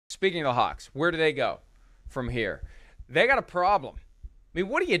Speaking of the Hawks, where do they go from here? They got a problem. I mean,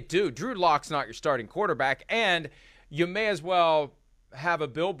 what do? Drew Lock's not your starting quarterback, and you may as well have a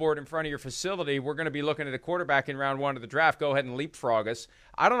billboard in front of your facility. We're going to be looking at a quarterback in round 1 of the draft. Go ahead and leapfrog us.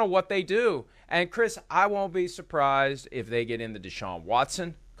 I don't know what they do. And, Chris, I won't be surprised if they get in the Deshaun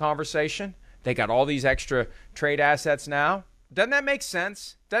Watson conversation. They got all these extra trade assets now. Doesn't that make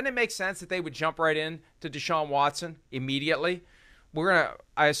sense? Doesn't it make sense that they would jump right in to Deshaun Watson immediately? We're going to,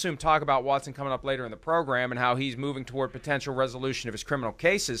 I assume, talk about Watson coming up later in the program and how he's moving toward potential resolution of his criminal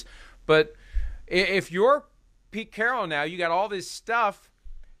cases. But if you're Pete Carroll now, you got all this stuff,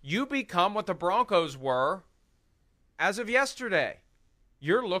 you become what the Broncos were as of yesterday.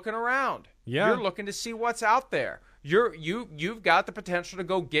 You're looking around. Yeah. You're looking to see what's out there. You've got the potential to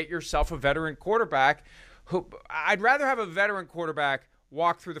go get yourself a veteran quarterback. I'd rather have a veteran quarterback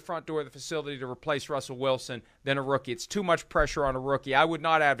walk through the front door of the facility to replace Russell Wilson than a rookie. It's too much pressure on a rookie. I would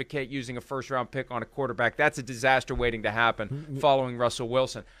not advocate using a first-round pick on a quarterback. That's a disaster waiting to happen following Russell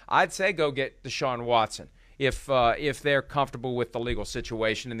Wilson. I'd say go get Deshaun Watson if they're comfortable with the legal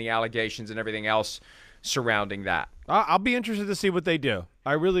situation and the allegations and everything else surrounding that. I'll be interested to see what they do.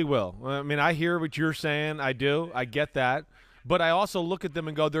 I really will. I mean, I hear what you're saying. I do. I get that. But I also look at them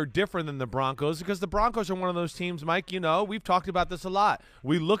and go, they're different than the Broncos because the Broncos are one of those teams, Mike, we've talked about this a lot.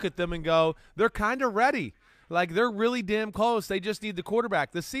 We look at them and go, they're kind of ready. Like, they're really damn close. They just need the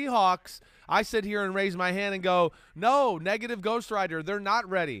quarterback. The Seahawks, I sit here and raise my hand and go, no, negative ghostwriter. They're not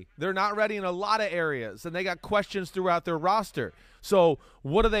ready. They're not ready in a lot of areas, and they got questions throughout their roster. So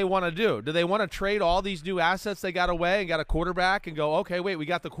what do they want to do? Do they want to trade all these new assets they got away and got a quarterback and go, okay, wait, we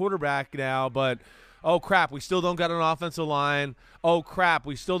got the quarterback now, but – oh, crap, we still don't got an offensive line. Oh, crap,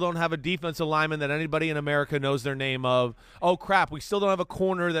 we still don't have a defensive lineman that anybody in America knows their name of. Oh, crap, we still don't have a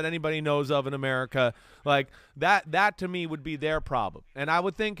corner that anybody knows of in America. Like, that to me would be their problem. And I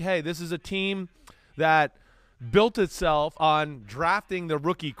would think, hey, this is a team that built itself on drafting the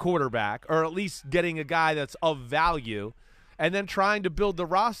rookie quarterback or at least getting a guy that's of value and then trying to build the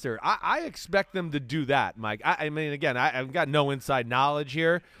roster. I expect them to do that, Mike. I mean, again, I've got no inside knowledge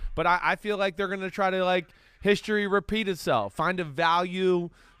here, but I feel like they're going to try to, like, history repeat itself, find a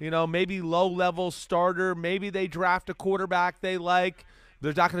value, maybe low-level starter. Maybe they draft a quarterback they like.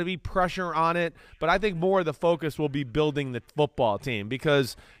 There's not going to be pressure on it, but I think more of the focus will be building the football team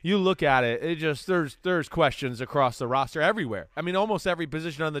because you look at it, there's questions across the roster everywhere. I mean, almost every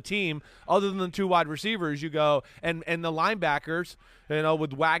position on the team, other than the 2 wide receivers, you go and the linebackers,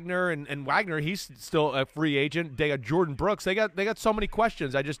 with Wagner and Wagner, he's still a free agent. They got Jordan Brooks. They got so many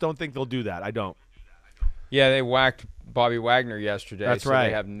questions. I just don't think they'll do that. I don't. Yeah, they whacked Bobby Wagner yesterday. That's so right.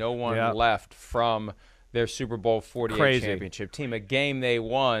 They have no one left from their Super Bowl 48 championship team, a game they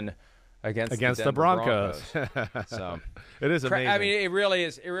won against the Broncos. So it is amazing. I mean, it really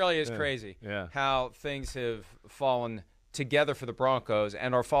is crazy how things have fallen together for the Broncos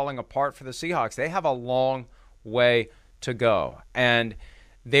and are falling apart for the Seahawks. They have a long way to go, and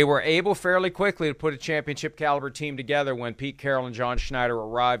they were able fairly quickly to put a championship caliber team together when Pete Carroll and John Schneider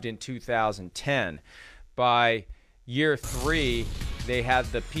arrived in 2010. By year 3, they had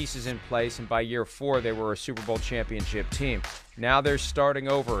the pieces in place, and by year 4, they were a Super Bowl championship team. Now they're starting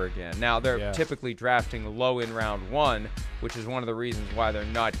over again. Now they're typically drafting low in round 1, which is one of the reasons why they're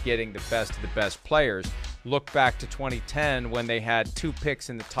not getting the best of the best players. Look back to 2010 when they had 2 picks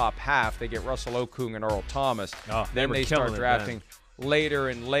in the top half. They get Russell Okung and Earl Thomas. Then they start drafting later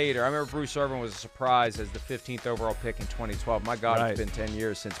and later. I remember Bruce Irvin was a surprise as the 15th overall pick in 2012. My God, It's been 10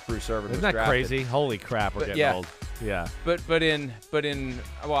 years since Bruce Irvin was drafted. Isn't that crazy? Holy crap, we're getting old. Yeah. But in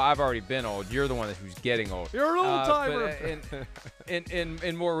well, I've already been old. You're the one who's getting old. You're an old timer.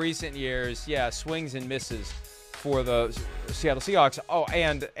 In more recent years, swings and misses for the Seattle Seahawks. Oh,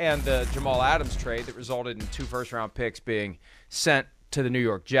 and the Jamal Adams trade that resulted in 2 first-round picks being sent to the New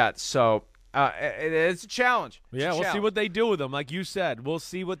York Jets. So it's a challenge. We'll see what they do with them. Like you said, we'll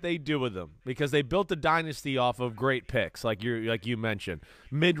see what they do with them because they built a dynasty off of great picks, like you mentioned,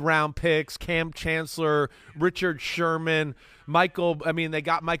 mid-round picks, Cam Chancellor, Richard Sherman, Michael. I mean, they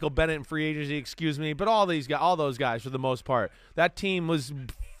got Michael Bennett in free agency, but all those guys for the most part, that team was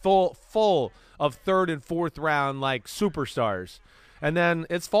full of 3rd and 4th round like superstars. And then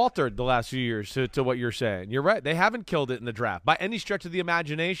it's faltered the last few years to what you're saying. You're right. They haven't killed it in the draft by any stretch of the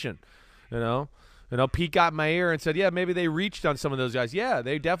imagination. Pete got in my ear and said, maybe they reached on some of those guys. Yeah,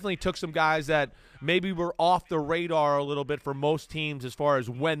 they definitely took some guys that maybe were off the radar a little bit for most teams as far as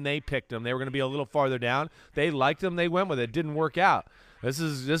when they picked them. They were going to be a little farther down. They liked them. They went with it. Didn't work out. This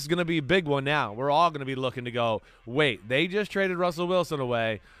is going to be a big one now. We're all going to be looking to go, wait, they just traded Russell Wilson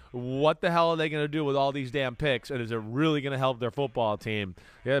away. what the hell are they going to do with all these damn picks, and is it really going to help their football team?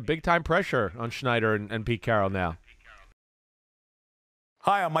 Yeah, big-time pressure on Schneider and Pete Carroll now.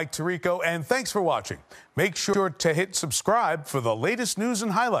 Hi, I'm Mike Tirico, and thanks for watching. Make sure to hit subscribe for the latest news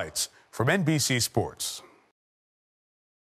and highlights from NBC Sports.